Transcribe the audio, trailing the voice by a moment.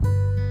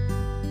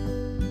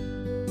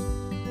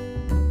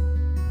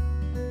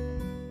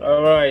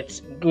All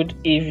right. Good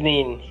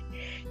evening.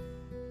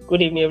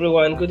 Good evening,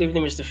 everyone. Good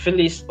evening, Mr.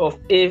 Phyllis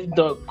of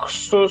AveDoc.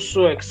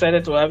 So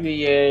excited to have you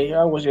here.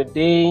 How was your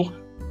day?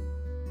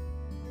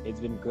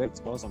 It's been great.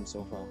 It's awesome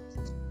so far.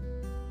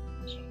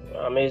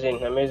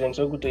 Amazing.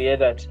 So good to hear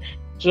that.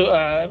 So,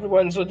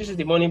 everyone, so this is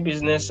the Morning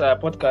Business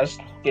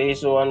podcast. Okay,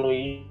 so and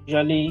we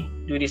usually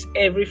do this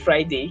every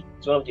Friday.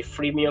 It's one of the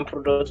freemium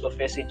products of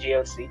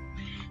SAGLC.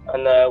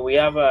 And we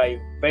have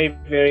a very,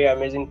 very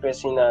amazing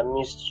person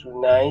missed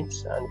tonight,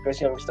 and the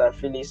person of Mr.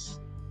 Phyllis,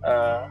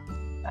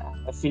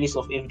 Phyllis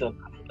of AveDoc,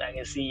 like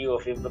a CEO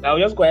of AveDoc. I'll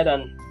just go ahead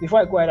and,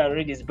 before I go ahead and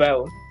read his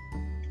bio,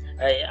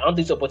 I want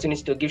this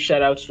opportunity to give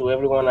shout out to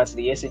everyone at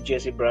the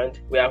SAGLC brand.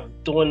 We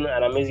have done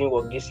an amazing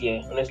work this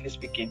year, honestly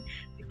speaking.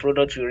 The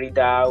product we read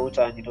out,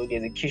 and the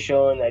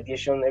execution,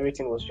 ideation,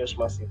 everything was just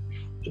massive.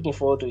 Looking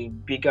forward to a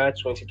bigger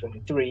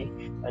 2023.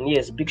 And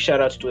yes, big shout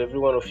out to every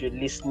one of you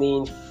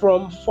listening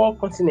from 4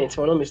 continents, if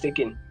I'm not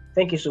mistaken.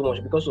 Thank you so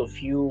much. Because of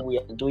you, we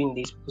are doing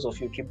this. Because of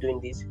you, keep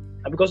doing this.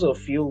 And because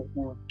of you,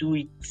 we'll do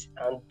it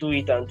and do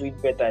it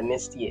better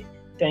next year.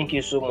 Thank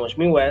you so much.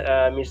 Meanwhile,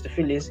 Mr.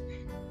 Phyllis,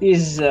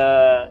 this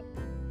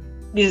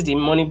is the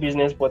Money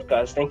Business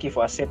Podcast. Thank you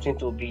for accepting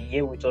to be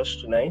here with us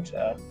tonight.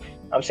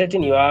 I'm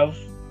certain you have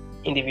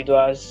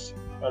individuals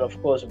and,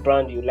 of course,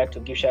 brand you'd like to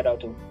give shout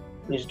out to.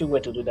 Please do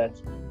well to do that.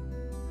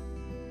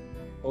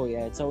 Oh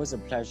yeah, it's always a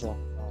pleasure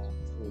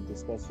to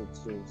discuss with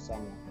you,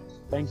 Samuel.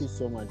 Thank you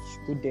so much.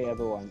 Good day,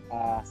 everyone.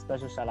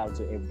 Special shout out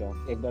to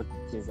AveDoc.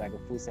 AveDoc is like a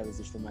full-service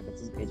digital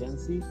marketing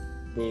agency.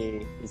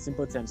 In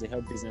simple terms, they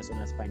help business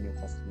owners find new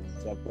customers.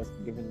 So, of course,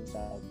 giving a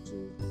shout out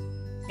to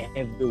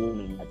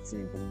everyone in that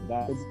team, from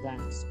graphic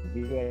designers,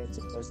 video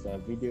editors,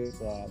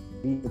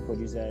 video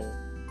producers,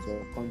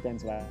 so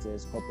content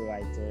writers,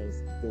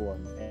 copywriters,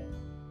 everyone.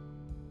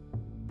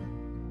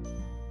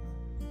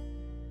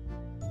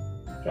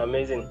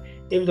 Amazing.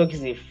 AveDoc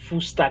is a full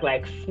stack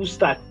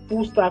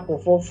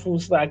of all full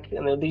stack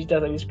digital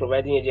service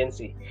providing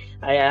agency.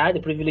 I had the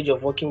privilege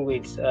of working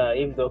with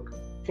AveDoc.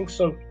 I think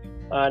some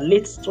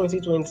late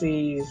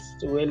 2020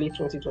 to early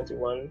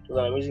 2021. It was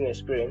an amazing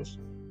experience.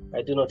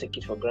 I do not take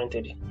it for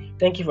granted.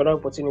 Thank you for that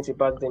opportunity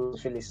back then,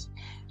 Phyllis.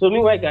 So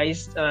meanwhile,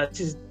 guys,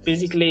 this is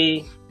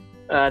basically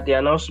the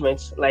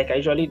announcements, like I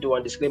usually do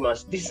on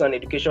disclaimers. This is an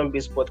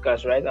education-based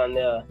podcast, right? And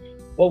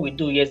what we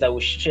do here is that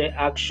we share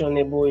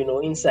actionable,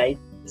 insights.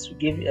 We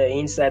give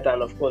insight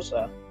and, of course,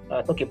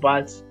 talk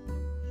about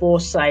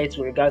foresight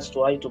with regards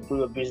to how to grow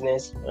your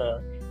business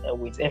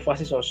with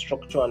emphasis on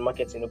structure and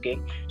marketing. Okay,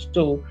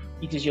 so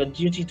it is your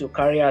duty to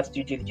carry out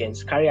due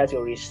diligence, carry out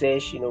your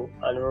research, and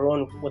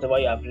run whatever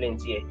you have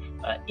learned here.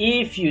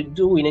 If you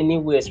do in any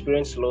way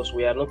experience loss,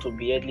 we are not to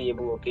be hardly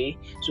able. Okay,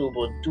 so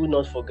but do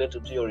not forget to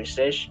do your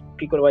research.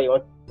 Pick whatever you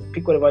want.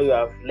 Pick whatever you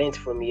have learned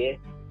from here.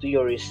 Do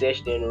your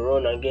research, then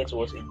run and get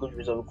what a good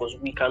result, because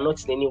we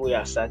cannot in any way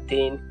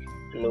ascertain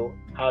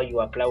how you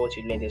apply what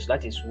you learned. So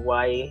that is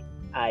why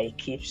I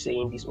keep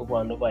saying this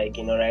over and over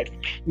again. All right.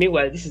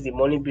 Meanwhile, this is the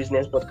Money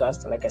Business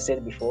Podcast. Like I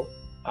said before,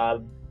 our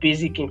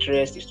basic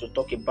interest is to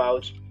talk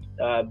about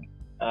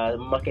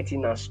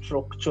marketing and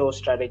structural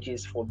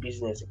strategies for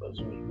business, because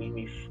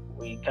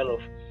we kind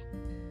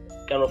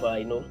of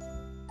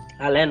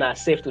align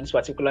ourselves to this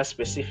particular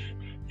specific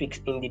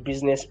in the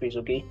business space.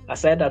 Okay,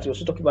 aside that, we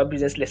also talk about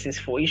business lessons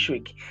for each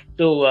week.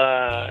 So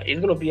it's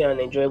going to be an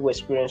enjoyable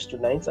experience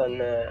tonight,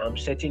 and I'm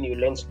certain you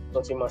learn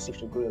something massive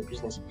to grow your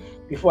business.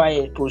 Before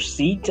I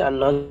proceed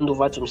and hand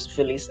over to Mr.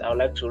 Phyllis, I would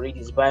like to read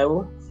his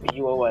bio for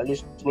you all who are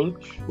listening.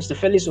 Mr.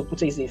 Phyllis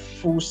Opute is a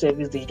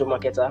full-service digital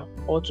marketer,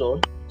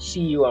 author,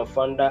 CEO and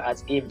founder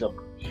at AveDoc,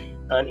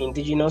 an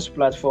indigenous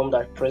platform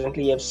that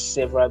presently helps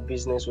several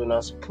business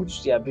owners put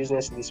their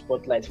business in the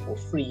spotlight for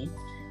free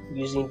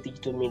using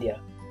digital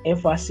media.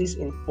 Emphasis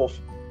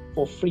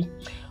for free.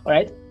 All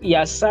right. He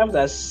has served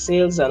as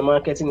sales and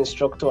marketing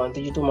instructor and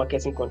digital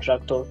marketing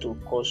contractor to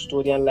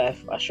Custodian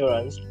Life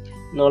Assurance,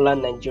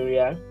 Norland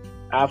Nigeria,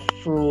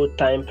 Afro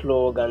Time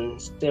Plug,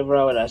 and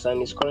several others,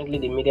 and is currently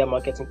the media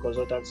marketing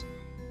consultant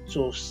to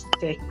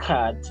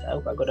Stekard, I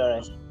hope I got that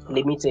right,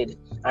 Limited,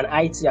 an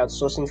IT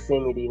outsourcing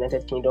firm in the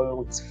United Kingdom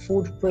with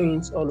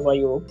footprints all over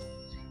Europe.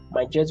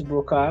 My Jet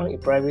Broker, a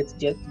private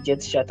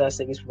jet charter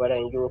service provider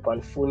in Europe,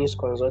 and Phoenix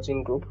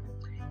Consulting Group,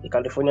 a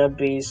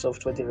California-based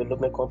software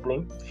development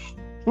company.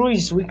 Through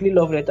his weekly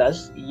love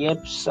letters, he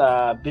helps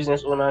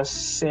business owners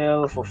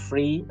sell for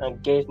free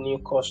and get new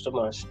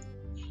customers.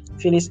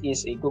 Phyllis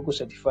is a Google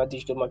certified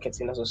digital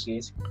marketing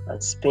associate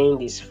and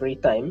spends his free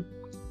time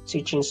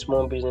teaching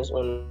small business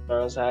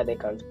owners how they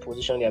can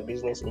position their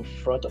business in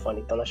front of an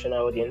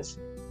international audience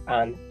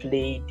and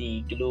play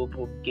the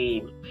global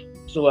game.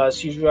 So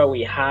as usual,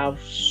 we have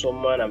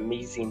someone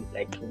amazing,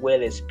 like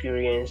well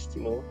experienced,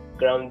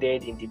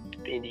 grounded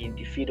in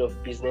the field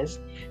of business,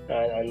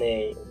 and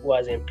who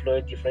has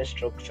employed different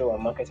structural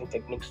and marketing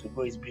techniques to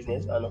grow his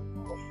business and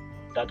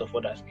that of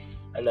others.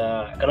 And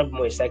I cannot be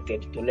more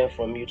excited to learn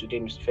from you today,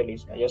 Mr.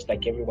 Phyllis, just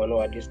like everyone who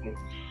are listening.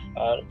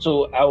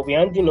 So I will be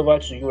handing over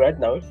to you right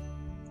now,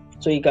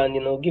 so you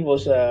can give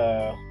us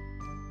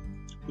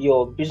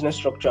your business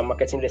structure and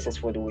marketing lessons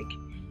for the week.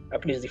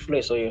 Please, the floor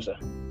is all yours, sir.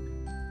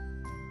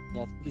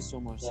 Yeah, thank you so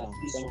much, Sam.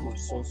 Thank you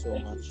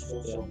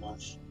so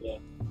much. Yeah.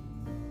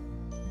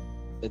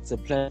 It's a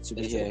pleasure to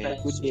be here.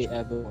 Good day,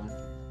 everyone.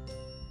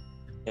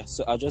 Yeah,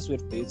 so I'll just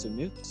wait for you to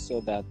mute so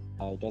that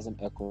it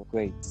doesn't echo.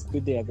 Great.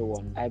 Good day,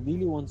 everyone. I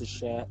really want to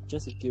share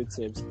just a few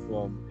tips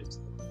from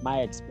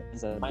my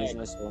experience as a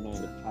business owner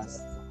in the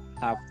past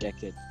half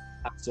decade.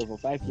 So for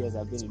 5 years,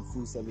 I've been in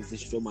full service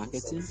digital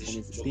marketing, and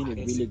it's been a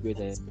really great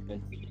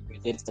experience.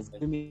 It has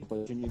given me the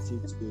opportunity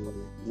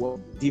to work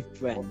with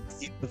different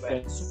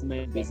so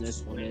many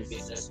business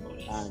owners,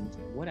 and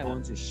what I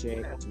want to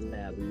share is what I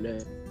have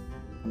learned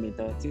from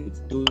interacting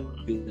with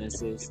those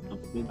businesses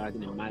and from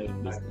interacting in my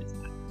own business.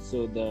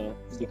 So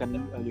you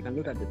can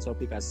look at the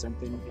topic as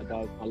something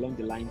about along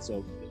the lines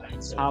of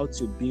how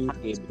to build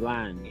a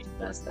brand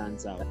that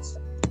stands out.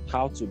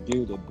 How to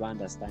build a brand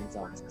that stands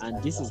out.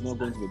 And this is not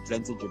going to be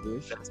plenty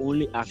gibberish,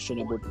 only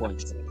actionable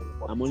points.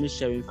 I'm only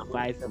sharing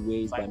 5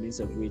 ways by means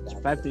of which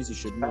 5 things you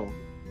should know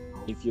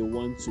if you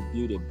want to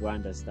build a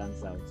brand that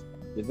stands out.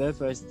 The very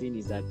first thing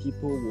is that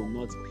people will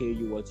not pay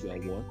you what you are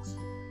worth.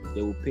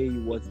 They will pay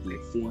you what they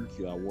think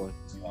you are worth.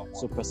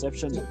 So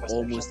perception is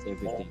almost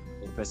everything.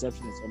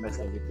 Perception is almost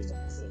everything.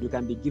 You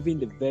can be given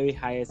the very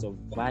highest of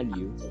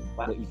value,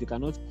 but if you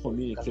cannot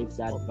communicate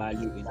that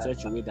value in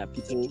such a way that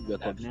people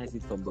recognize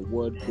it from the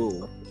word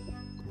go,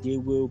 they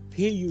will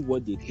pay you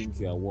what they think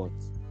you are worth,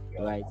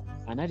 right?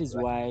 And that is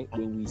why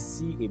when we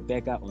see a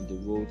beggar on the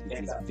road,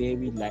 it is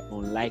very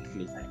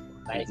unlikely.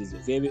 It is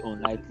very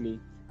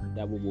unlikely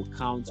that we will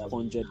count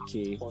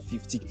 100k,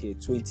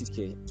 50k,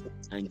 20k,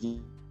 and give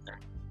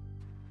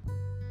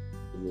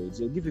roads.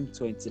 You'll give him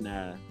 20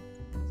 naira,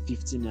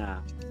 15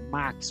 naira,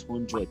 max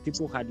 100.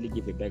 People hardly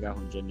give a beggar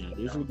 100 naira.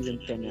 They usually give him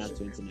 10 naira,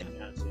 20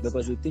 naira,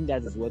 because they think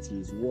that is what he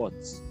is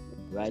worth,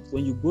 right?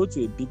 When you go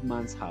to a big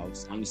man's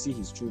house and you see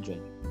his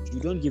children, you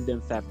don't give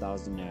them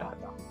 5,000 naira.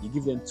 You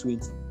give them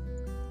 20,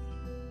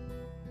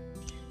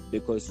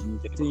 because you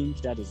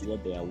think that is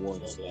what they are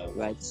worth,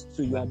 right?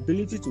 So your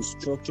ability to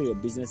structure your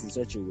business in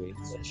such a way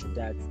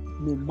that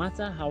no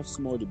matter how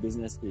small the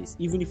business is,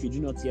 even if you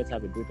do not yet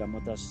have a brick and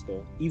mortar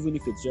store, even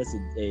if it's just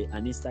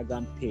an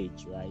Instagram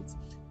page, right?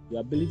 Your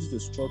ability to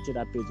structure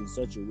that page in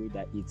such a way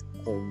that it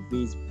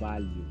conveys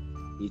value,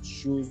 it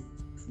shows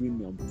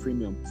premium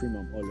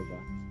all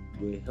over,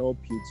 will help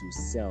you to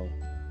sell,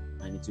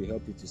 and it will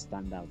help you to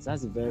stand out. So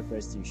that's the very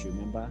first thing you should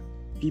remember.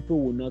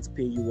 People will not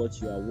pay you what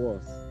you are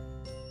worth.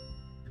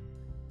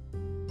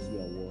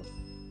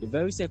 The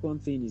very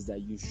second thing is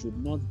that you should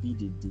not be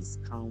the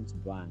discount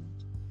brand.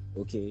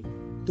 Okay,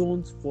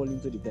 don't fall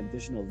into the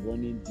temptation of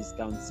running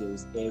discount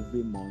sales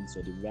every month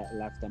for the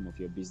lifetime of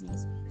your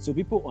business. So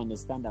people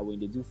understand that when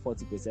they do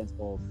 40%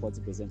 off,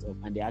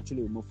 and they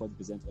actually remove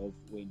 40% off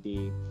when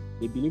they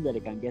believe that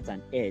they can get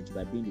an edge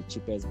by being the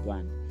cheapest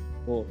brand.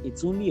 But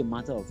it's only a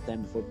matter of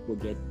time before people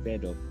get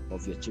fed up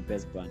of your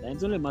cheapest brand, and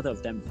it's only a matter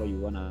of time before you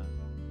run out.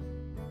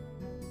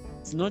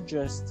 It's not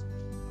just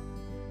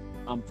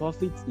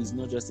profit is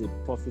not just a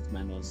profit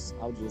minus,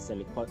 how do you sell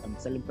it?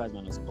 Selling price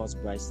minus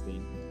cost price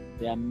thing.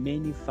 There are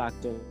many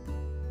factors.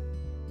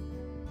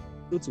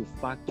 You to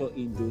factor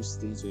in those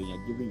things when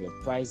you're giving your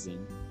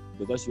pricing,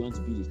 because you want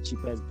to be the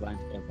cheapest brand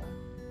ever.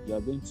 You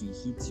are going to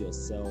hit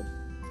yourself,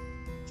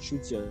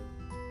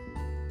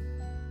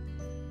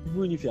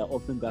 even if you are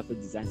offering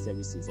graphic design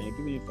services and you're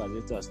giving it for as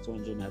little as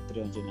 200 naira,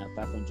 300 naira,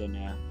 500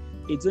 naira,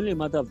 it's only a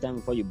matter of time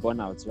before you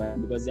burn out,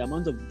 right? Because the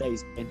amount of data you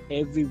spend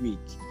every week,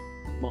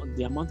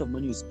 the amount of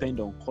money you spend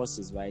on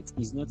courses, right,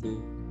 is not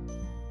a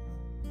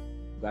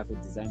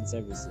graphic design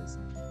services,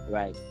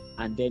 right?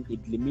 And then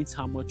it limits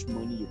how much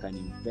money you can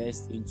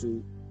invest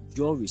into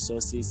your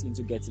resources,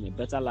 into getting a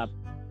better lab.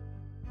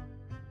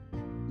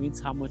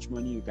 Limits how much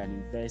money you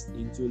can invest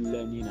into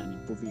learning and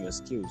improving your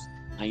skills.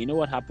 And you know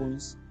what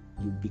happens?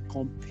 You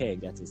become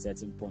pegged at a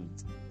certain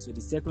point. So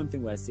the second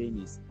thing we're saying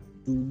is,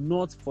 do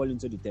not fall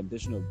into the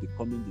temptation of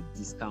becoming the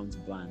discount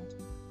brand.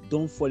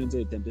 Don't fall into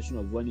the temptation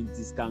of running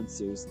discount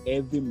sales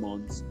every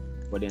month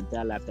for the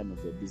entire lifetime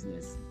of your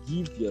business.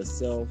 Give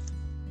yourself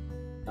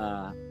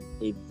a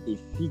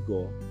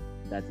figure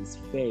that is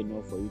fair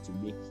enough for you to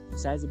make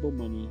sizable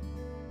money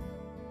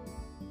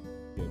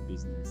in your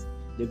business.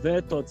 The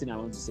very third thing I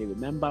want to say,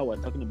 remember, we're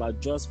talking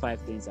about just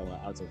 5 things that were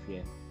out of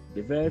here.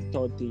 The very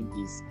third thing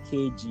is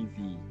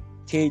KGV.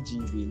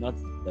 KGV, not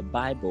the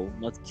Bible,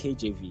 not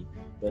KJV,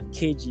 but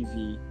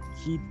KGV,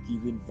 keep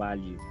giving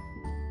value.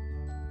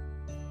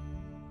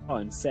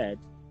 And said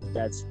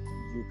that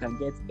you can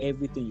get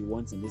everything you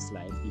want in this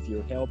life if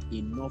you help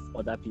enough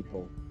other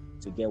people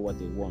to get what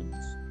they want.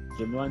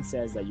 Jim Rohn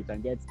says that you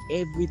can get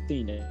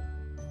everything enough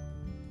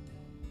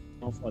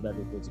other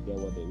people to get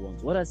what they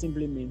want. What that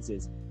simply means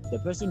is the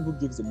person who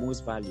gives the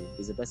most value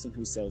is the person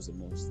who sells the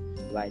most,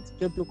 right?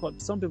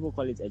 Some people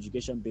call it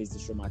education-based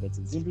digital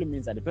marketing. It simply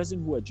means that the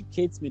person who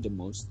educates me the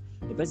most,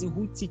 the person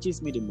who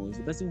teaches me the most,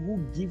 the person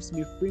who gives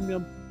me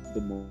premium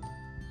the most,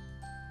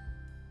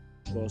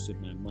 trust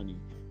with my money.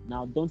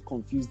 Now, don't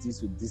confuse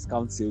this with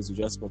discount sales we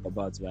just spoke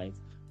about, right?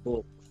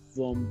 But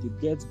from the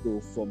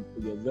get-go, from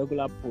your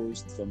regular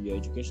posts, from your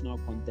educational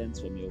content,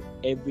 from your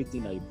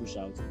everything that you push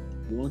out,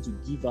 you want to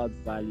give out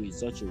value in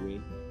such a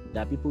way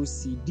that people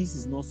see this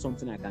is not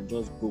something I can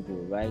just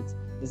Google, right?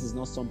 This is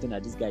not something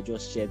that this guy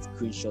just shared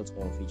screenshots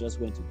of. He just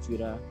went to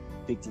Twitter,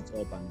 picked it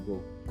up and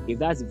go. If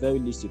that's the very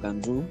least you can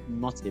do,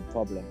 not a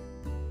problem.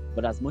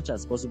 But as much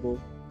as possible,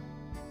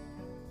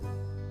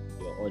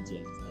 your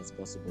audience as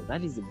possible.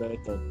 That is the very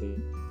third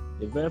thing.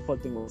 The very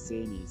fourth thing we're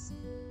saying is,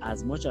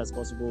 as much as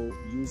possible,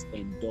 use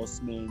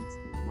endorsement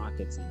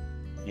marketing.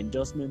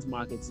 Endorsement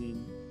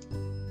marketing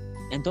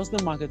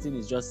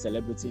is just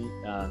celebrity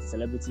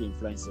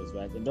influencers,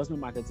 right?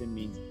 Endorsement marketing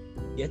means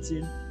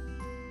getting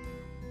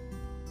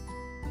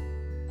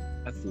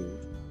a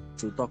field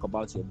to talk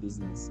about your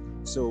business.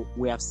 So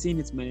we have seen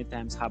it many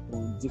times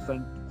happen,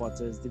 different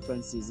quarters,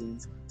 different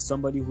seasons.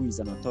 Somebody who is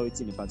an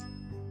authority in a particular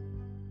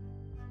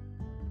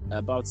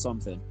about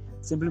something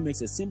simply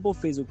makes a simple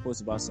Facebook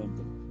post about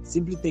something,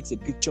 simply takes a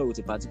picture with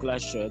a particular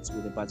shirt,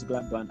 with a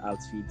particular brand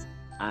outfit,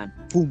 and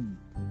boom,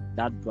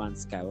 that brand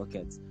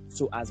skyrockets.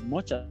 So as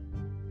much as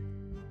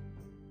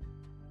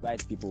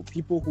right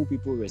people who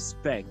people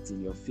respect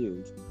in your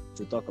field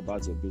to talk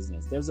about your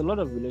business, there's a lot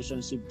of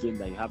relationship game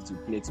that you have to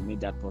play to make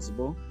that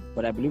possible.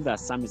 But I believe that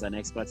Sam is an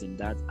expert in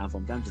that, and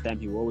from time to time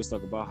he will always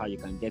talk about how you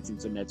can get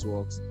into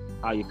networks,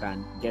 how you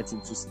can get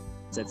into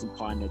certain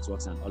power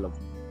networks and all of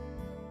that.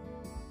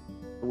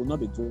 I will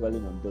not be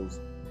dwelling on those,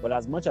 but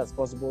as much as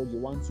possible, you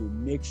want to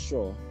make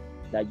sure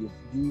that you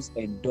use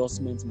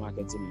endorsement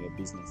marketing in your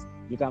business.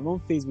 You can run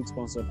Facebook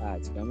sponsored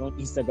ads, you can run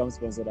Instagram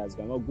sponsored ads,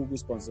 you can run Google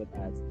sponsored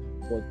ads,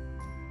 but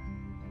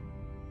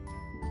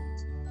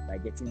by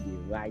getting the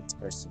right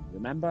person.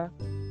 Remember,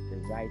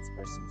 the right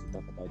person to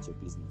talk about your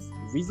business.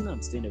 The reason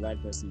I'm saying the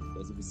right person is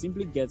because if you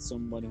simply get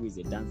someone who is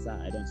a dancer,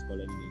 I don't call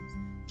any names,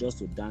 just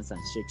to dance and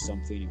shake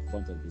something in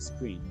front of the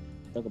screen,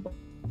 talk about,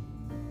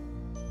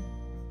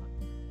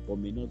 but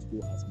may not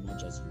go as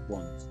much as you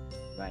want,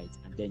 right?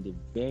 And then the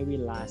very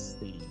last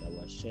thing that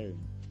we're sharing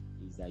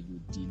is that you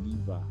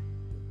deliver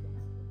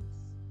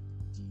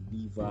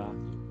your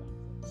brand.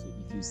 So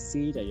if you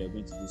say that you're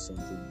going to do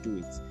something, do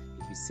it.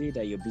 If you say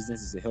that your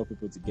business is to help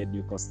people to get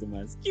new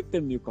customers, give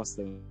them new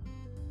customers.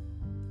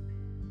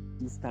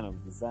 These kind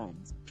of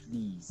designs,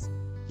 please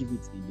give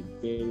it in the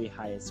very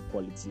highest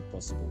quality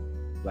possible,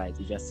 right?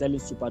 If you're selling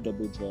super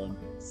double drawn,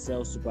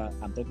 sell super.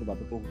 I'm talking about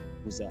people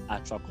who sell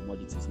actual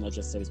commodities, not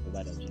just service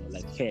providers,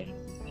 like hair,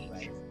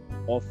 right?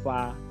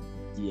 Offer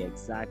the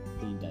exact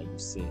thing that you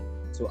say.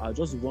 So I'll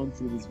just run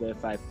through these very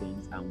 5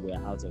 things and we're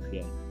out of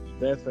here.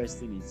 Very first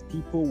thing is,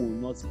 people will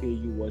not pay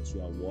you what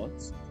you are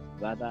worth,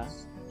 rather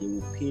they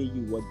will pay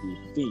you what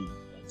they think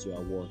that you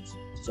are worth.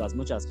 So as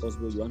much as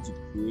possible, you want to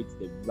create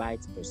the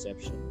right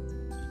perception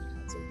in the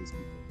hearts of these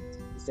people.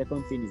 The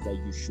second thing is that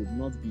you should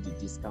not be the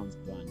discount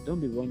brand.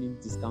 Don't be running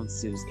discount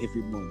sales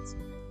every month.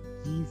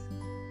 Give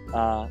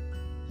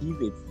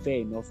a fair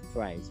enough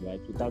price,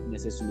 right, without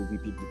necessarily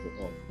ripping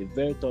people off. The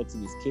very third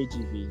thing is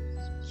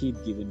KGV, keep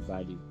giving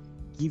value.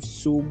 Give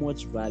so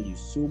much value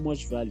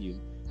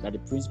that the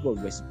principle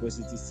of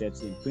reciprocity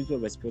sets in. Principle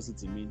of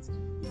reciprocity means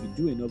if you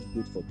do enough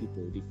good for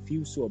people, they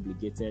feel so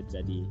obligated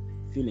that they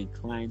feel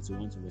inclined to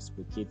want to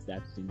reciprocate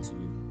that thing to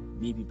you,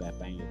 maybe by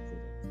buying your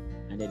product.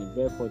 And then the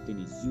very fourth thing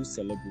is, use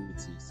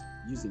celebrities,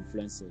 use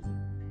influencers,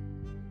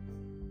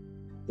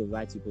 the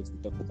right people to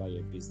talk about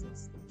your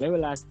business. The very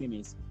last thing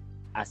is,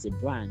 as a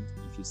brand,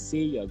 if you say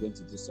you are going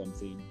to do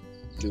something,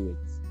 do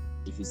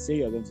it. If you say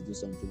you are going to do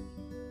something,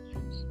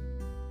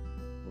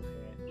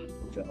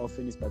 if you're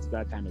offering this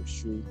particular kind of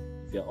shoe,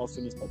 if you're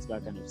offering this particular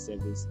kind of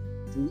service,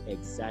 do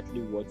exactly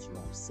what you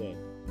have said.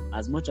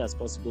 As much as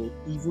possible,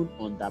 even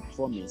on that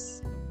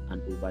promise,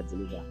 and over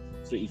deliver.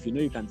 So if you know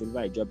you can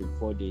deliver a job in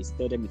 4 days,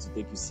 tell them it will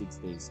take you 6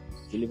 days.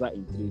 Deliver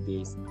in 3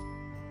 days.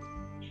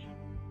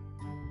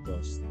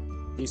 Just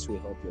this will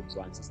help your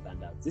brand to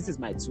stand out. This is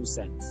my 2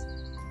 cents.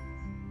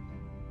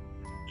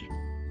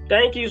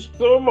 Thank you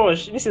so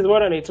much. This is more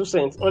than a 2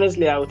 cents.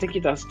 Honestly, I will take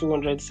it as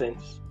 200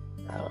 cents.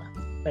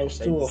 Times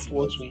 2 of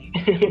what we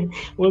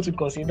what we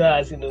consider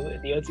as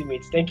the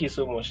ultimate. Thank you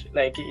so much.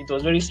 Like, it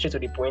was very straight to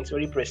the point,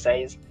 very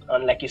precise,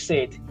 and like you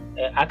said,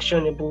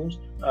 actionable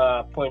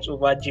points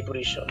over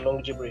gibberish or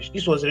long gibberish.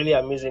 This was really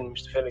amazing,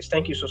 Mr. Felix.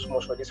 Thank you so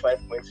much for these 5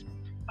 points.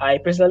 I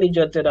personally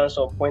jotted down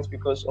some points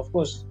because, of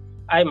course,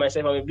 I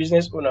myself am a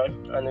business owner,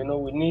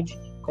 and we need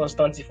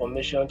constant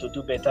information to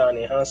do better and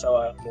enhance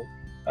our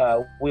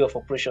way of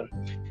operation.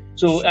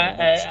 So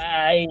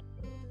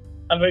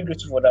I'm very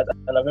grateful for that,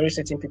 and I'm very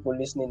certain people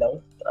listening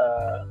now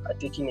are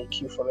taking a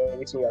cue from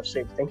everything you have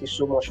said. Thank you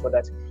so much for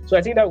that. So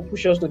I think that will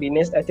push us to the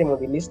next item on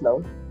the list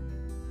now,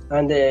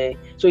 and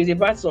so it's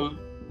about some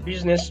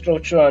business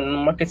structure and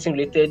marketing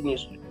related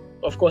news.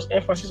 Of course,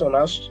 emphasis on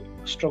how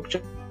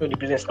structure the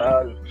business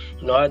and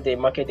how they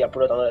market their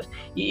product and all that.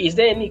 Is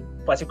there any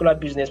particular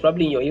business,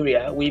 probably in your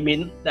area,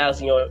 that's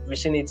in your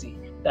vicinity,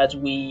 that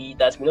may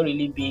not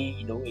really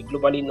be a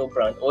globally known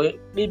brand, or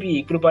maybe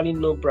a globally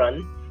known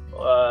brand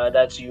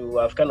that you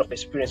have kind of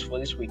experienced for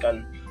this week?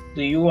 And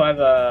do you have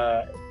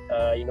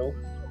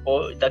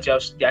or that you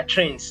have their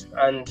trends,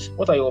 and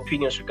what are your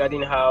opinions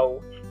regarding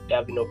how they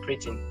have been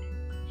operating,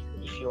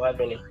 if you have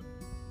any?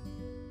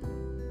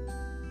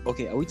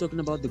 Okay, are we talking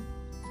about the?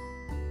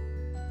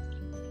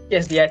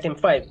 Yes, the item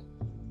 5.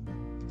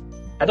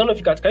 I don't know if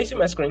you can you see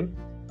my screen?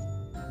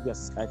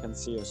 Yes, I can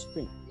see your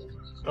screen.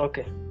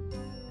 Okay.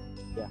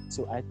 Yeah,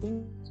 so I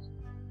think.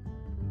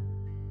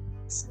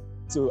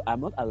 So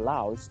I'm not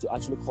allowed to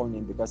actually call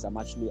him because I'm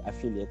actually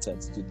affiliated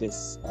to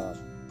this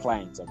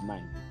client of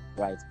mine,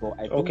 right? But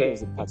I think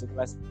there's a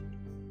particular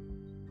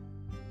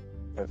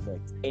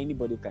perfect.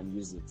 Anybody can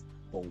use it,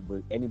 or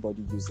will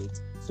anybody use it?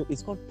 So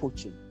it's called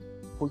poaching.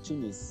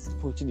 Poaching is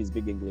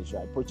big English,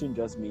 right? Poaching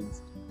just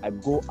means I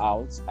go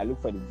out, I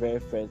look for the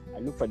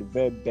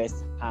very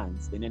best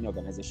hands in any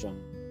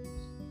organization.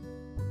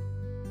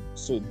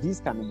 So this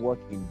can work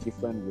in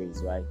different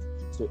ways, right?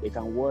 So it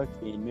can work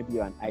in, maybe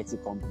you're an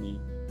IT company,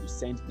 you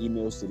send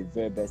emails to the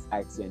very best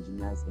IT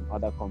engineers in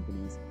other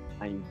companies,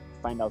 and you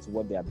find out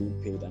what they are being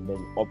paid, and then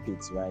you up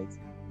it, right?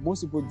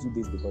 Most people do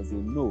this because they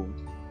know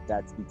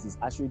that it is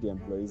actually the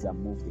employees that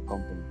move the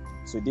company.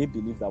 So they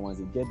believe that once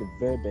they get the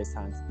very best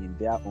hands in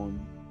their own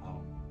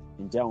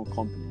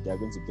company, they are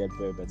going to get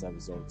very better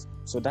results.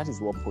 So that is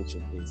what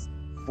poaching is.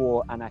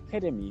 For an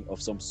academy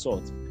of some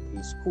sort,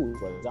 in school,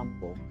 for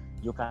example,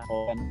 you can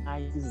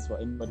organize, this is for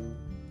anybody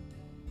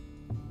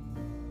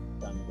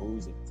who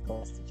is a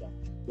class teacher.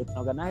 You can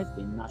organize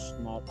a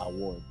national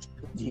award,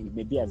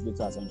 maybe as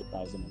little as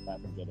 100,000 or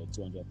 500 or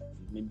 200,000,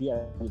 maybe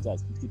as little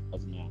as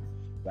 50,000,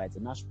 right? A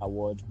national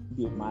award,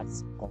 maybe a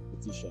maths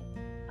competition,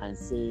 and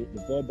say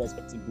the very best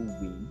person who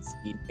wins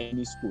in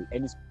any school,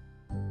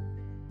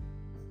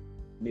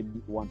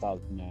 maybe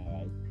 1,000,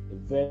 right? The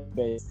very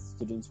best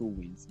student who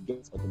wins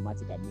gets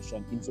automatic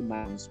admission into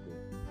my own school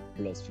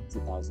plus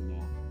 50,000.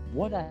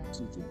 What I want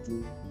you to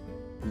do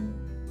is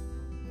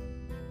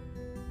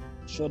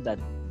ensure that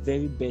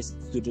very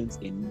best students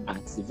in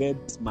maths, the very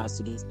best maths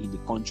students in the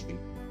country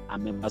are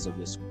members of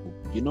your school.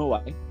 You know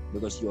why?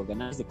 Because you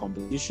organized the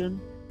competition,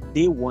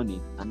 they won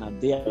it, and now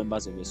they are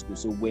members of your school.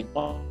 So when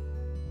all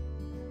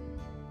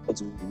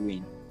to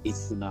win,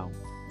 it's now.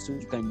 So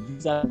you can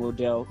use that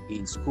model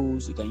in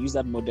schools, you can use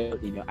that model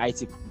in your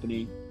IT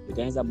company, you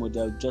can use that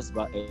model just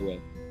about everywhere.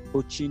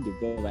 Coaching the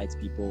very right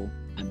people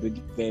and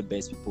bringing the very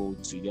best people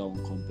to your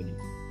own company.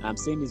 And I'm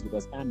saying this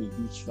because I'm a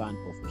huge fan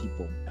of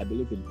people. I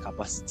believe in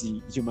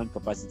capacity, human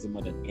capacity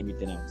more than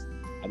anything else.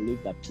 I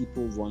believe that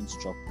people run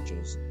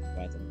structures,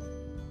 right?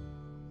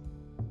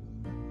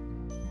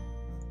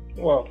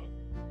 Wow,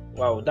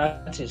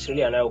 that is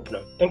really an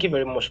eye-opener. Thank you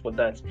very much for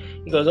that.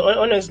 Because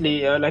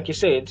honestly, like you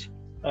said,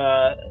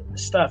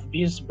 staff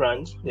builds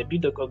brands, they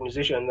build the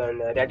organization,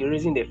 and they're the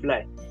reason they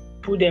fly.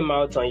 Put them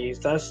out, and you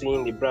start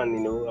seeing the brand,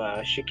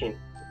 shaking,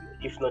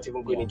 if not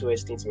even going into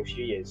extinct in a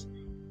few years.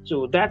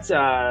 So that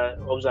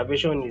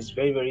observation is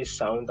very, very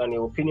sound, and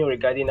your opinion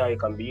regarding how it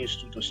can be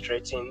used to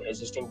strengthen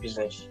existing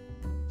business.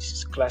 This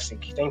is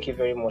classic. Thank you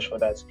very much for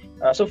that.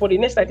 So for the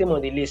next item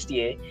on the list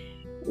here,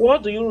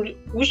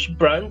 which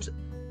brand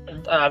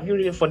have you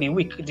really, for the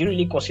week, do you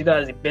really consider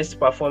as the best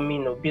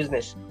performing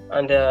business?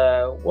 And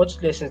what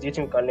lessons do you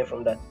think we can learn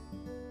from that?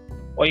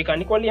 Or you can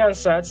equally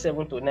answer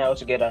 7 to 9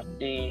 altogether.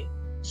 The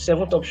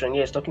 7th option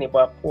here is talking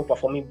about poor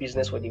performing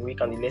business for the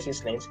week and the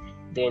lessons learned.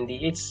 Then the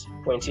 8th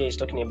point here is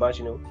talking about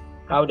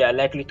how they are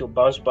likely to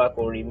bounce back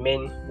or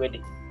remain where they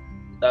are.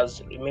 That's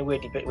for the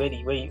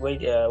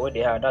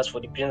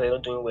business that are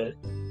not doing well.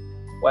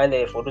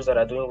 While for those that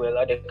are doing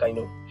well, they kind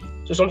of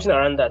so something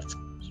around that.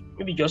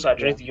 Maybe just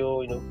address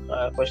your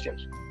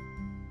questions.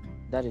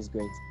 That is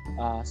great.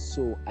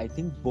 So I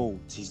think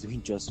Bolt is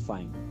doing just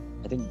fine.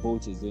 I think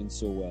Bolt is doing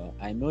so well.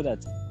 I know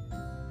that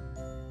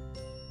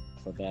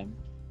for them,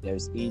 there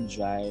is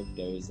InDrive,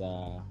 there is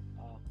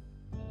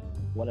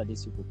what are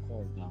these people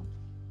called now?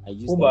 I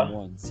used Uber. them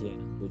once here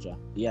in Abuja.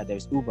 Yeah,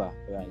 there's Uber,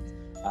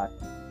 right?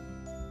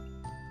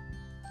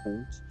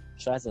 Bolt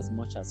tries as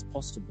much as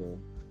possible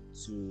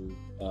to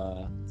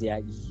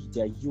their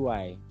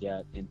UI,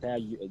 their entire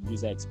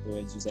user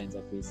experience, user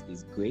interface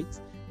is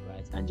great,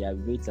 right? And their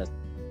rates as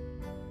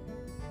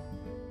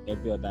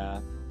every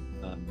other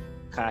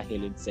car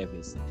hailing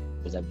service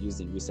that I've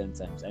used in recent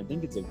times. I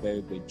think it's a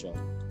very great job.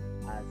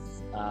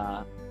 As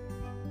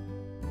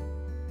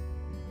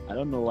I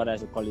don't know what I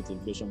should call it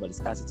inflation, but the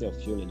scarcity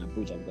of fuel in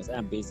Abuja, because I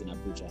am based in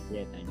Abuja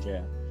here in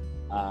Nigeria.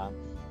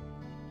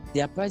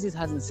 Their prices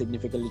hasn't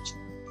significantly changed.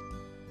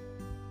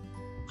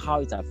 How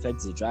it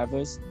affects the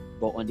drivers,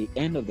 but on the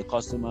end of the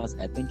customers,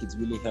 I think it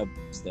really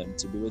helps them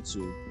to be able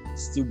to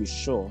still be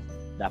sure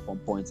that from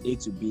point A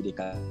to B they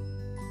can.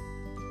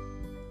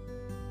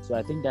 So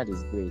I think that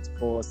is great.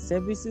 For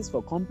services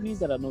for companies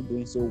that are not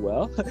doing so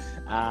well,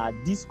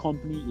 this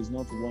company is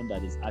not one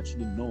that is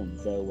actually known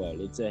very well.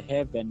 It's a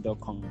hair vendor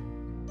company.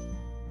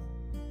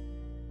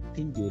 I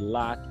think they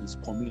lack is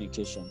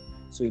communication.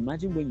 So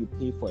imagine when you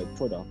pay for a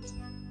product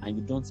and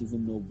you don't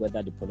even know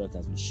whether the product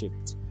has been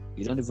shipped.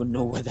 You don't even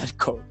know whether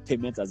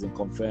payment has been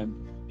confirmed.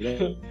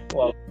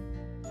 Wow.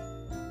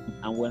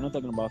 And we're not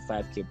talking about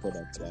 5K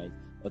products, right?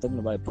 we're talking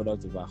about a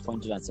product of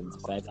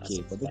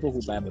 175k for people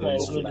who buy My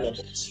bonds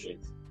goodness.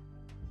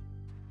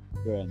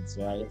 insurance,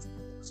 right?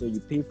 So you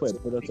pay for a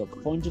product of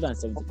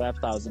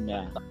 175,000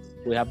 naira.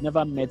 We have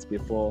never met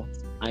before,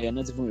 and you're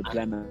not even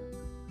replying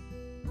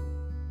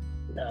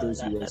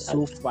because you were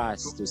so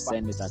fast to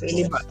send it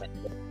really across. bad.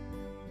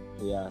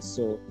 Yeah,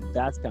 so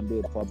that can be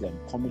a problem.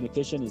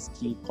 Communication is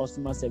key.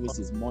 Customer service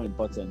is more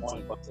important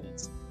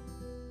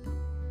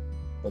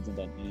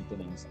than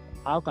anything else.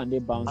 How can they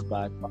bounce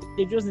back?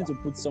 They just need to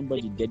put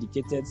somebody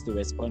dedicated to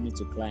responding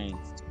to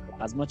clients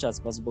as much as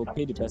possible.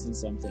 Pay the person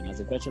something as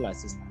a virtual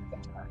assistant.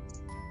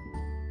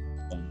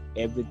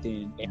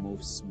 Everything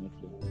moves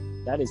smoothly.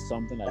 That is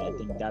something that I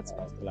think that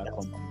particular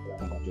company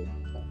can do.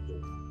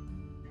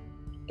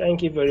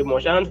 Thank you very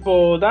much. And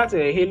for that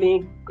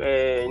healing,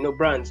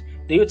 brand,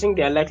 do you think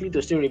they are likely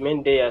to still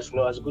remain there as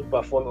as good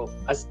performer,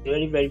 as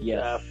very very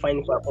Yes.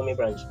 fine performing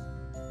branch?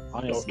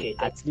 Honestly,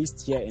 Okay. at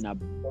least here in our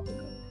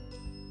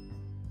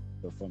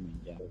performing,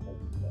 yeah.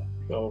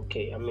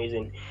 Okay,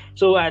 amazing.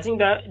 So I think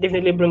that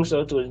definitely brings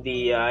us to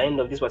the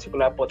end of this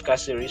particular podcast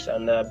series.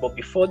 And but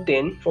before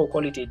then, before we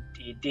call it a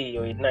day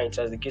or a night,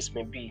 as the case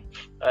may be,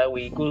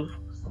 we go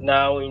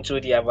now into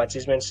the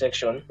advertisement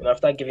section. And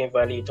after giving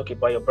value, you talk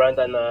about your brand.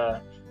 And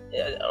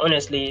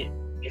honestly,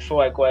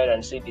 before I go ahead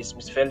and say this,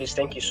 Mr. Felix,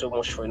 thank you so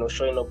much for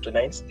showing up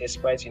tonight,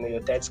 despite your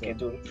tight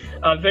schedule.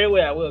 I'm very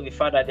well aware of the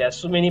fact that there are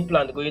so many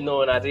plans going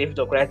on at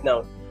FDOC right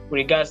now with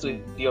regards to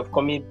the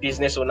upcoming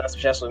Business Owner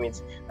Special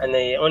Summit. And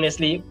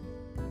honestly,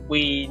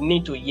 we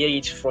need to hear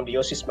it from the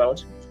horse's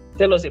mouth.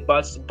 Tell us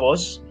about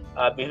Boss,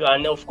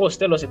 and of course,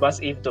 tell us about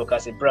FDOC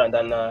as a brand,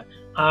 and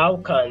how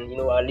can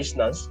our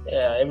listeners,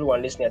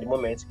 everyone listening at the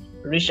moment,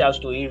 reach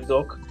out to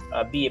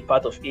FDOC, be a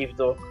part of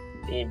FDOC,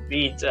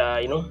 be it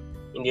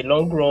in the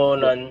long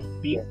run,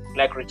 and be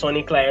like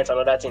returning clients and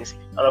other things.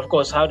 And of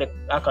course, how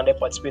can they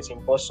participate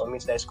in Boss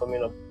Summit that is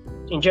coming up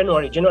in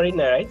January 9,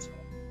 right?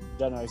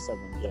 January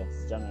 7th,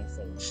 yes, January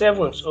 7th.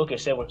 7th, okay,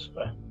 7th.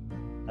 Right.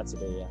 That's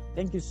today, yeah.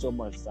 Thank you so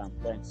much, Sam.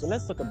 Thanks. So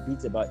let's talk a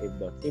bit about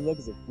FDOC. FDOC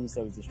is a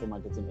full-service digital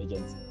marketing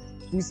agency.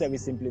 Full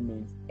service simply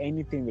means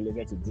anything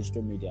related to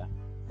digital media,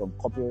 from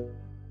copy,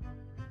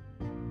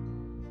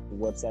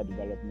 website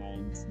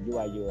development,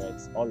 UI,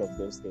 UX, all of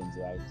those things,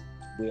 right?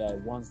 We are a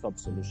one-stop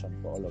solution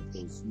for all of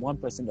those. One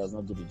person does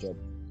not do the job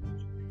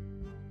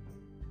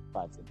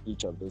part in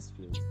each of those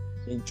fields.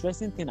 The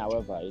interesting thing,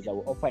 however, is that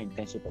we offer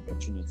internship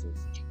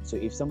opportunities. So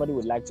if somebody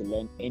would like to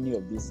learn any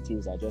of these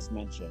skills I just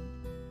mentioned,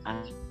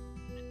 and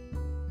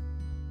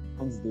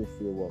do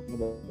free work,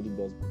 nobody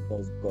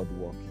does God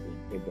work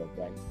in FDOC,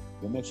 right?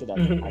 We make sure that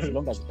as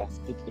long as you can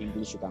speak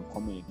English, you can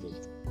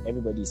communicate.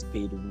 Everybody is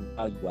paid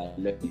while you are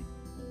learning.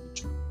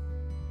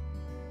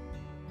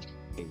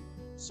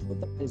 So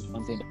that is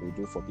one thing that we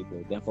do for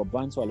people. Then for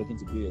brands who are looking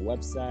to build a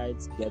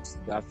website, get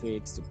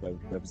graphics to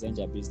represent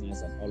their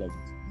business and all of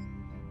it.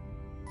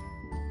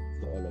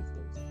 So all of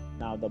those.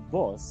 Now the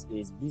Boss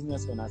is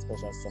Business Owner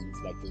Special Summit,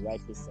 like you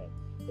rightly said.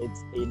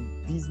 It's a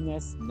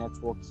business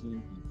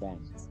networking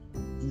event.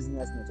 It's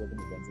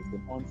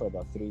been on for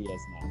about 3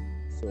 years now.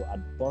 So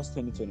at Boss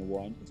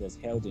 2021, it was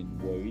held in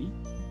Warri,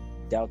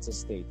 Delta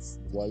State.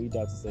 Warri,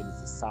 Delta State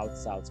is the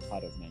south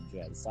part of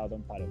Nigeria, the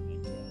southern part of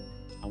Nigeria.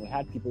 And we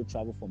had people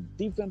travel from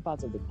different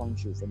parts of the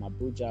country, from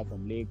Abuja,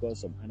 from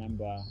Lagos, from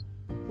Anambra,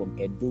 from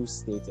Edo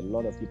State, a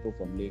lot of people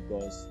from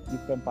Lagos,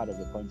 different part of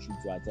the country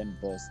to attend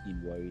Boss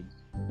in Warri.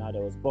 Now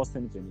there was Boss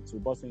 2022.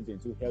 Boss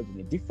 2022 held in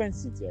a different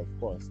city, of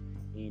course,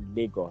 in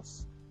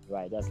Lagos,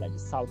 right? That's like the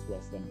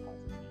southwestern part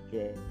of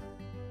Nigeria.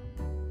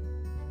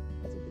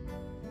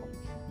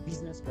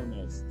 Business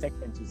owners, tech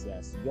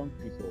enthusiasts, young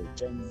people,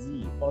 Gen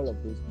Z, all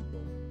of those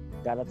people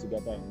gather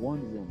together in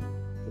one room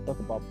to talk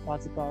about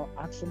practical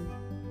action,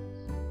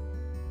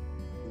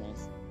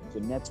 to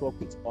network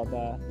with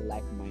other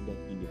like-minded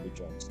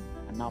individuals.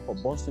 And now for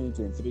Boss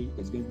 2023,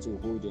 it's going to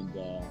hold in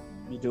the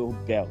middle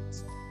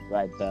belt,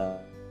 right? The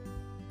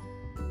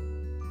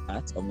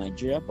part of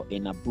Nigeria, but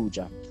in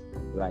Abuja,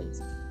 right?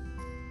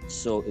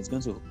 So it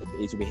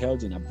will be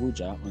held in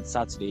Abuja on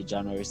Saturday,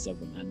 January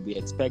 7th, and we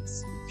expect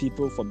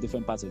people from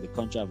different parts of the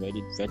country have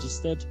already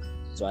registered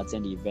to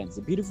attend the event.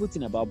 The beautiful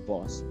thing about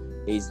Boss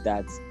is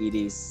that it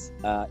is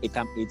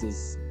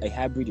a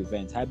hybrid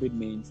event. Hybrid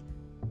means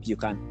you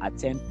can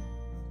attend.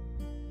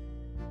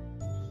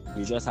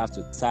 You just have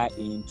to tie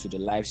in to the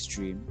live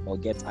stream or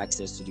get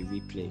access to the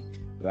replay,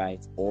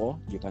 right? Or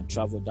you can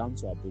travel down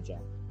to Abuja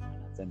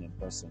and attend in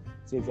person.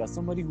 So if you're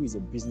somebody who is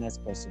a business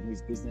person, who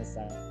is business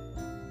side,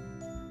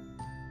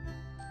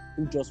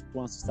 who just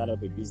wants to start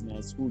up a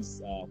business, who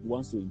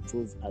wants to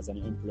improve as an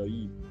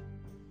employee,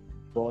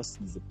 Boss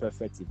is the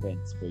perfect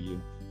event for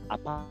you.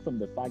 Apart from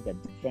the fact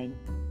that different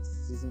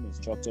seasoned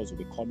instructors will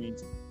be coming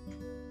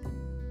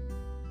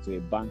to a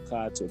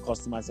banker, to a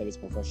customer service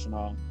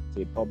professional,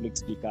 to a public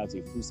speaker, to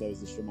a full service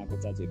digital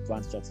marketer, to a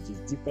brand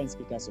strategist, different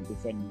speakers from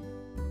different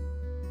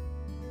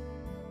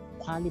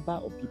caliber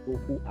of people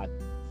who are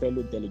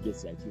fellow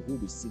delegates like you, who will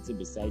be sitting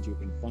beside you,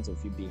 in front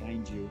of you,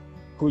 behind you,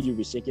 who you'll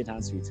be shaking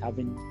hands with,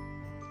 having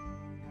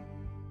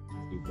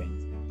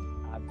events,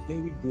 are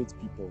very great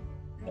people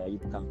that you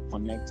can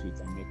connect with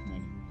and make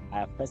money. I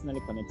have personally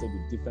connected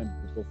with different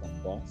people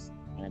from Boss,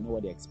 and I know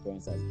what the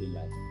experience has been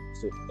like.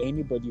 So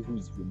anybody who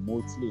is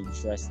remotely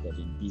interested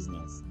in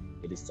business,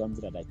 it is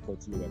something that I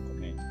totally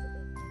recommend for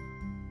them.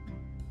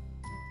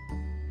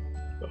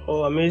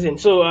 Oh, amazing.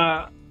 So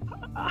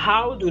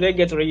how do they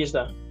get to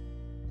register?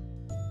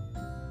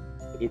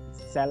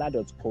 It's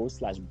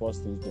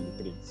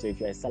seller.co/boss2023. So if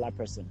you're a seller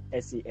person,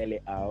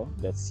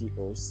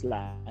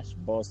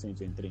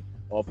 selar.co/boss2023.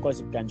 Or of course,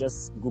 you can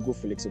just Google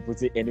Felix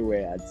Opute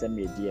anywhere and send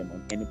me a DM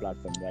on any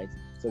platform, right?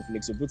 So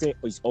Felix Opute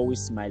is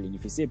always smiling.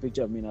 If you see a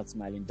picture of me not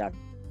smiling, that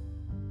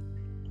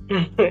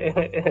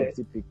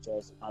 50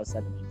 pictures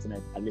outside on the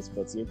internet, at least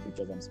 48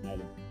 pictures I'm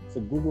smiling.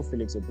 So Google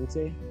Felix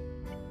Opute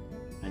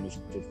and you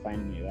should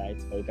find me, right?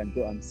 Or you can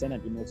go and send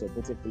an email to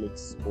Opute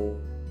or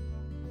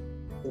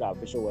to our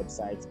official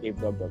website,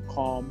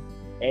 avdog.com.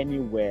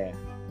 Anywhere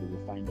you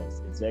will find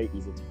us. It's very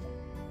easy to find.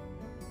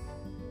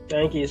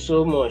 Thank you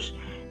so much.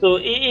 So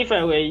if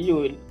I were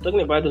you,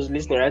 talking about those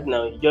listening right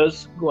now,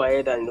 just go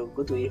ahead and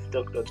go to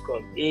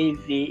avdog.com,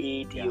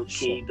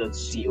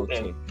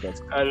 avadok.com,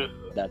 and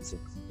that's it.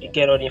 You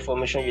get all the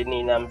information you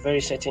need. I'm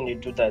very certain you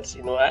do that.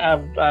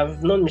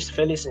 I've known Mr.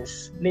 Felix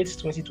since late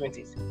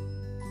 2020s.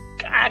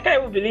 I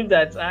can't even believe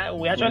that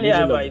we actually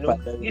have,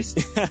 this.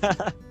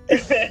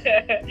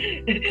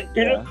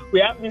 We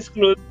have this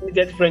close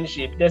knitted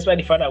friendship, despite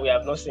the fact that we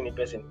have not seen in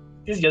person.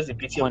 This is just the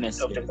beauty of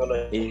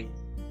technology.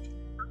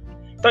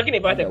 Talking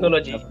about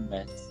technology,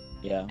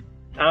 yeah.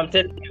 I'm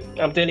telling you,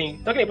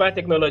 talking about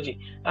technology,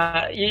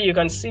 you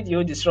can see the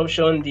old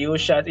disruption, the old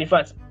chat. In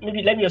fact,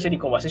 maybe let me just say the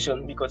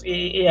conversation, because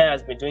AI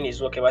has been doing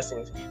its work ever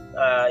since,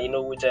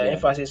 with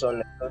emphasis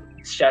on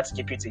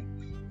ChatGPT.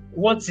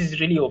 What is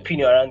really your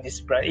opinion around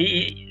this brand?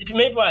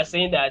 People are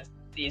saying that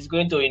it's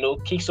going to,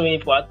 kick some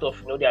people out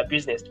of, their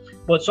business.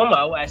 But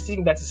somehow I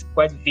think that is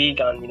quite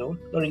vague and, not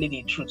really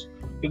the truth.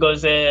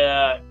 Because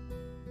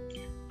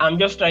I'm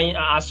just trying,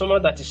 as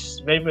someone that is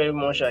very, very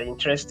much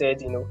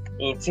interested, in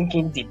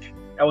thinking deep.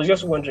 I was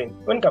just wondering,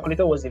 when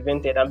calculator was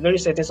invented, I'm very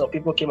certain some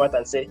people came out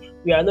and said,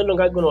 we are no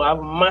longer going to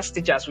have mass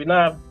teachers. We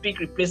now have big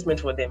replacement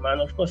for them. And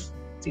of course,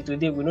 till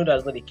today, we know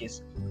that's not the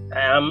case.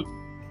 I am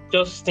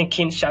just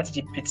thinking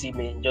ChatGPT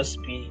may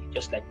just be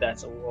just like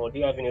that. Or do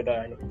you have any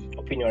other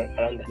opinion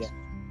around that? Yeah.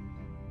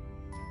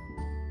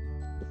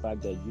 The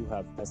fact that you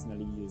have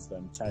personally used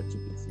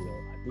ChatGPT,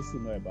 or at least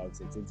you know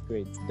about it, it's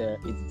great.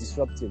 It's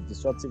disruptive.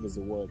 Disruptive is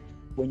the word.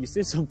 When you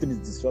say something is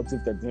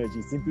disruptive technology,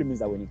 it simply means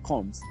that when it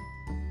comes,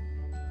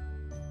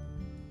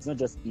 it's not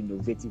just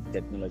innovative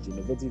technology.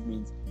 Innovative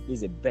means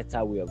there's a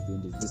better way of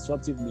doing this.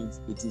 Disruptive means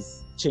it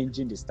is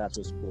changing the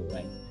status quo,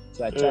 right?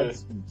 So I tried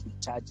to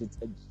charge it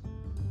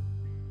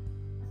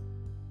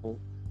a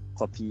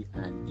copy,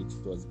 and it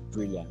was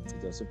brilliant.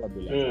 It was super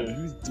brilliant. I've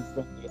used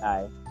different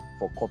AI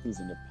for copies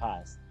in the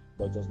past,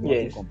 but just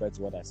nothing compared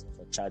to what I saw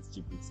for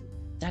ChatGPT.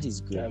 That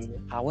is great.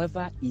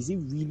 However, is it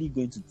really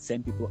going to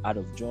send people out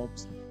of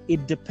jobs?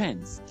 It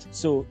depends.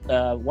 So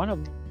one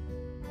of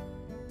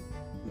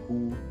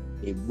who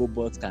a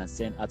robot can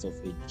send out of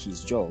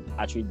his job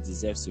actually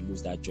deserves to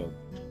lose that job.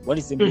 What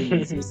it simply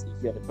means is,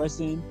 if you're the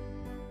person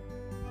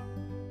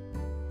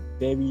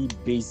very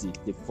basic,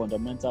 the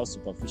fundamental,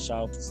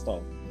 superficial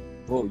stuff,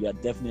 bro, you're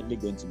definitely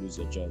going to lose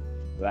your job,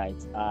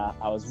 right?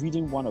 I was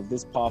reading one of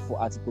these powerful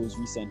articles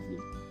recently,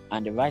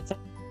 and the writer,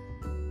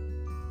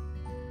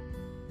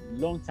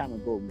 long time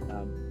ago,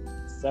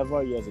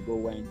 several years ago,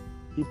 when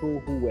people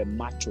who were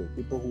macho,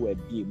 people who were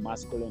big,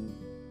 masculine,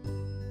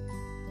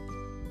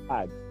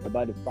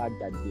 about the fact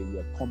that they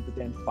were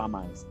competent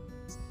farmers.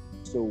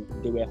 So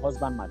they were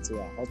husband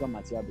material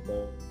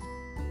because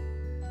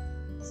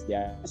they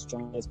are the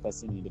strongest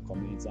person in the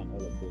community and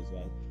all of those,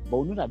 right? But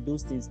we know that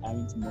those things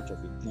aren't much of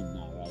a thing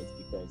now, right?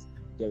 Because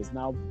there is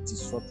now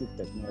disruptive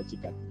technology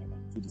that can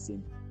do the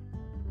same.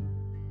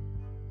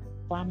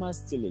 Farmers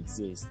still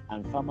exist,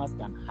 and farmers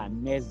can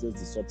harness those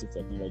disruptive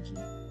technology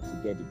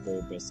to get the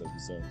very best of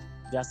results.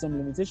 There are some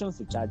limitations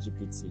to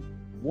ChatGPT.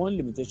 One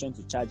limitation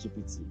to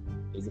ChatGPT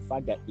is the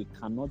fact that it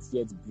cannot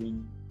yet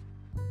bring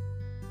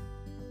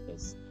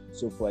this.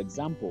 So, for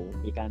example,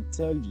 it can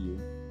tell you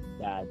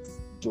that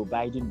Joe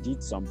Biden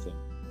did something,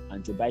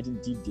 and Joe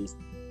Biden did this,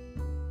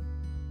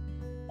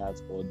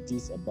 that, or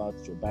this about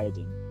Joe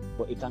Biden,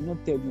 but it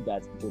cannot tell you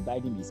that Joe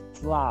Biden is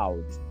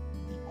proud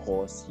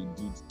because he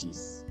did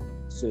this.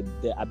 So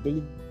the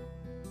ability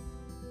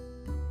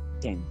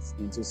turns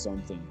into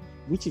something,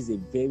 which is a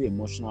very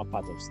emotional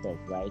part of stuff,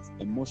 right?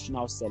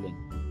 Emotional selling.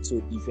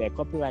 So if you're a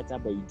copywriter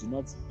but you do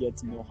not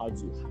yet know how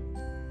to,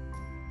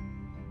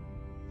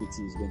 it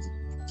is going to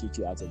kick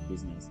you out of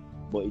business.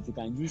 But if you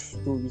can use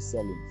story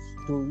selling,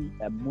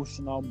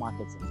 emotional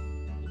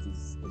marketing, it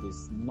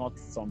is not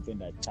something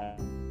that at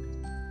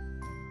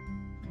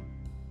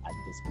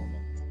this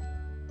moment.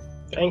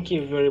 Thank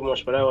you very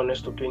much for that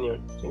honest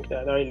opinion. I think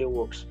that really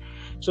works.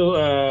 So,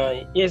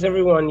 yes,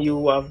 everyone,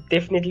 you have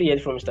definitely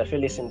heard from Mr.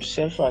 Felix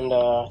himself, and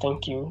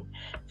thank you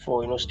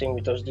for staying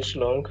with us this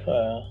long.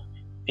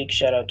 Big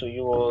shout out to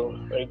you all.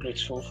 Very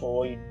grateful for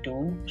what you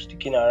do,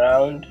 sticking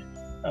around.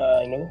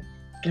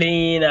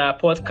 playing our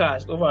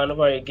podcast over and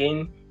over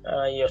again.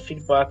 Your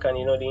feedback and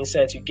the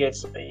insights you get,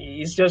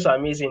 it's just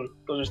amazing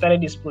because we started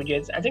this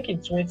project I think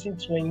in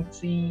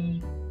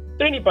 2020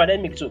 during the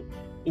pandemic too.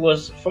 It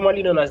was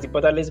formerly known as the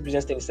Borderless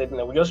Business Daily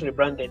Segment. We just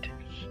rebranded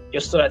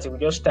just so that we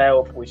just tie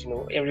up with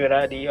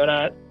the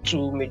other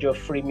two major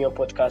freemium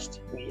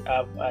podcasts we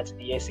have at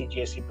the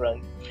SCGSC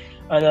brand.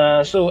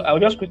 And so I'll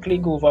just quickly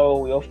go over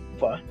what we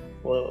offer.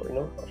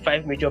 Well,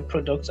 5 major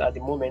products at the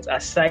moment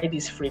aside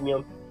this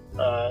freemium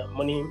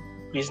money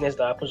business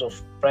that happens on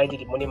Friday,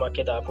 the money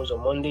market that happens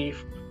on Monday,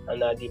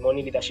 and the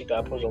money leadership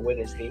that happens on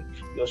Wednesday.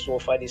 We also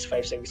offer these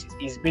 5 services.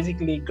 It's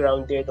basically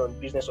grounded on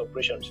business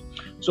operations.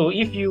 So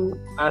if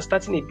you are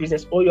starting a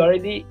business or you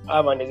already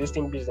have an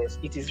existing business,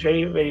 it is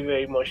very, very,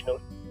 very much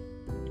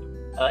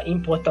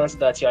important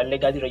that you are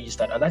legally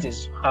registered, and that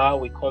is how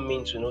we come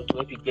in to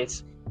help you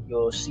get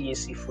your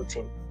CAC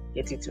footing.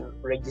 Get it to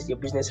register your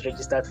business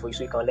registered for you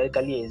so you can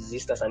legally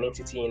exist as an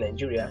entity in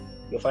Nigeria.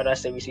 Your further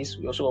services,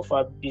 we also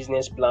offer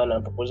business plan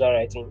and proposal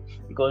writing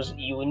because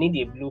you will need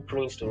a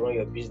blueprint to run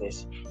your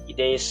business.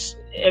 There's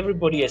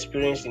everybody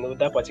experienced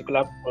that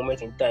particular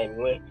moment in time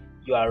when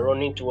you are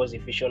running towards a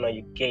vision and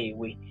you get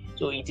away.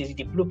 So it is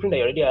the blueprint that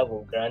you already have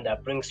on ground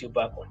that brings you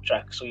back on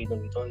track. So you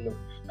don't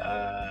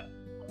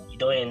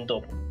end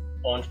up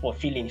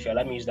unfulfilling, if you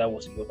allow me to use that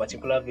word, your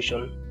particular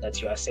vision that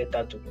you are set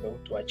out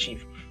to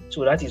achieve.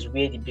 So that is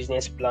where the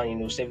business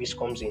plan service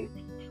comes in.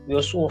 We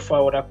also offer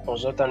other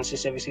consultancy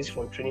services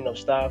from training of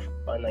staff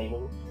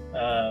and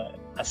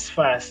as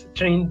far as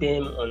training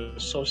them on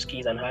soft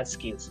skills and hard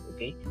skills.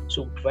 Okay,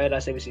 so we provide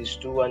our services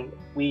too, and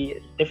we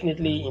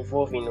definitely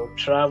involve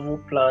travel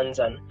plans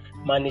and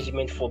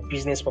management for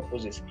business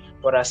purposes.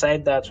 But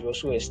aside that, we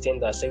also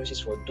extend our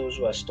services for those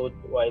who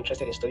are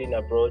interested in studying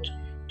abroad,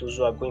 those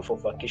who are going for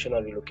vacation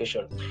or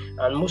relocation.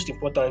 And most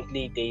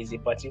importantly, there is a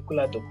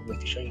particular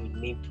documentation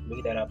you need to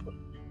make that happen,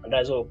 and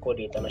that's what we call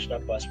the international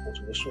passport.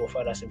 We also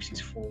offer that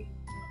services for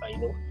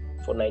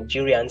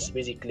Nigerians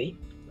basically.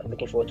 I'm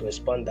looking forward to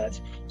expand that.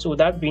 So with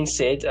that being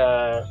said,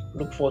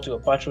 look forward to your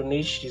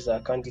patronage. These are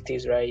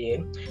candidates right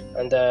here.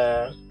 And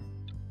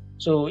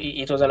so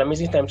it was an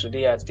amazing time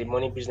today at the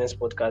Money Business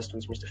Podcast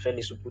with Mr.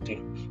 Felix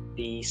Upute,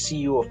 the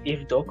CEO of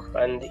IFDOC,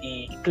 and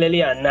he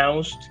clearly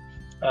announced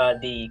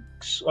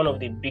one of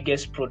the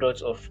biggest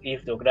products of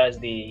IFDOC, that's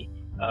the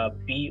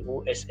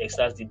BOSX,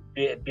 that's the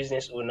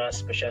Business Owner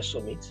Special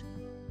Summit,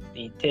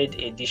 the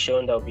 3rd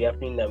edition that will be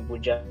happening in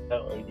Abuja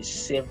on the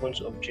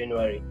 7th of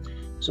January.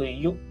 So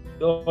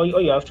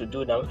all you have to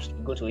do now is to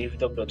go to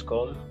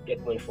ifdoc.com,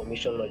 get more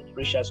information, or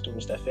reach out to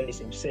Mr. Felix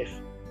himself.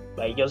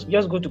 Like just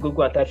go to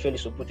Google and type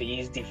Felix Upute. He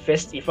is the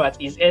first. In fact,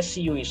 his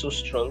SEO is so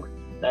strong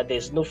that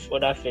there's no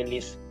other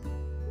Felix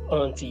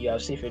until you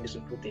have seen Felix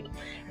Upute,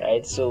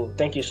 right? So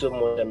thank you so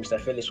much, Mr.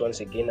 Felix, once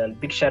again, and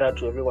big shout out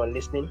to everyone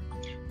listening.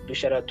 Big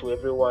shout out to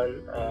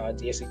everyone at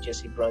the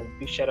SCGSC brand.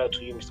 Big shout out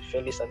to you, Mr.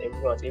 Felix, and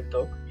everyone at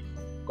IFDOC.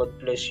 God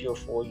bless you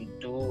for all you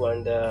do.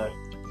 And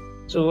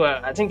so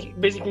I think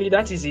basically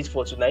that is it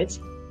for tonight.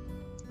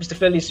 Mr.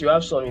 Felix, you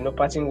have some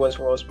parting words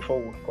for us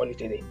before we call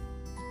it a day.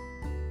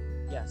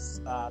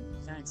 Yes,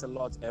 thanks a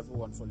lot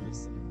everyone for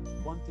listening.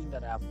 One thing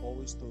that I've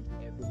always told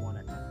everyone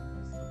I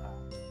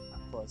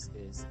come across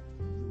is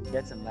you will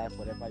get in life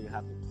whatever you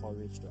have the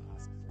courage to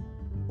ask for.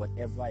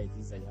 Whatever it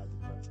is that you have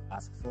the courage to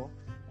ask for,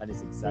 that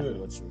is exactly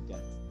what you'll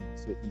get.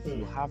 So if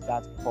you have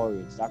that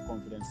courage, that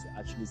confidence to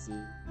actually say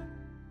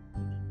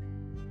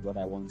what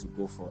I want to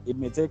go for, it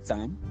may take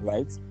time,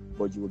 right?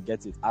 But you will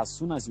get it. As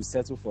soon as you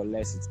settle for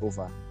less, it's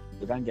over.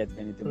 You can't get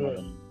anything more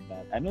than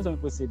that. I know some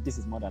people say this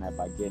is more than I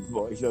bargained,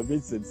 but if you're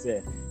being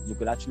sincere, you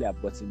could actually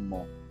have gotten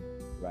more,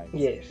 right?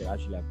 Yes. You could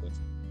actually have gotten.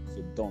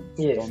 So don't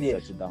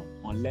settle down.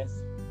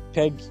 Unless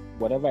peg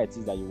whatever it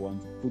is that you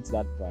want, put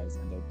that price,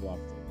 and then go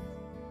after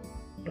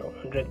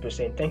it.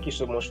 100%. Thank you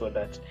so much for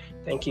that.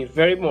 Thank you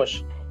very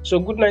much. So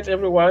good night,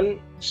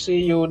 everyone. See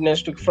you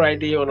next week,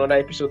 Friday, on another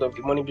episode of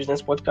the Money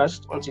Business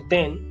Podcast. Until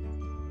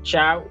then,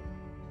 ciao.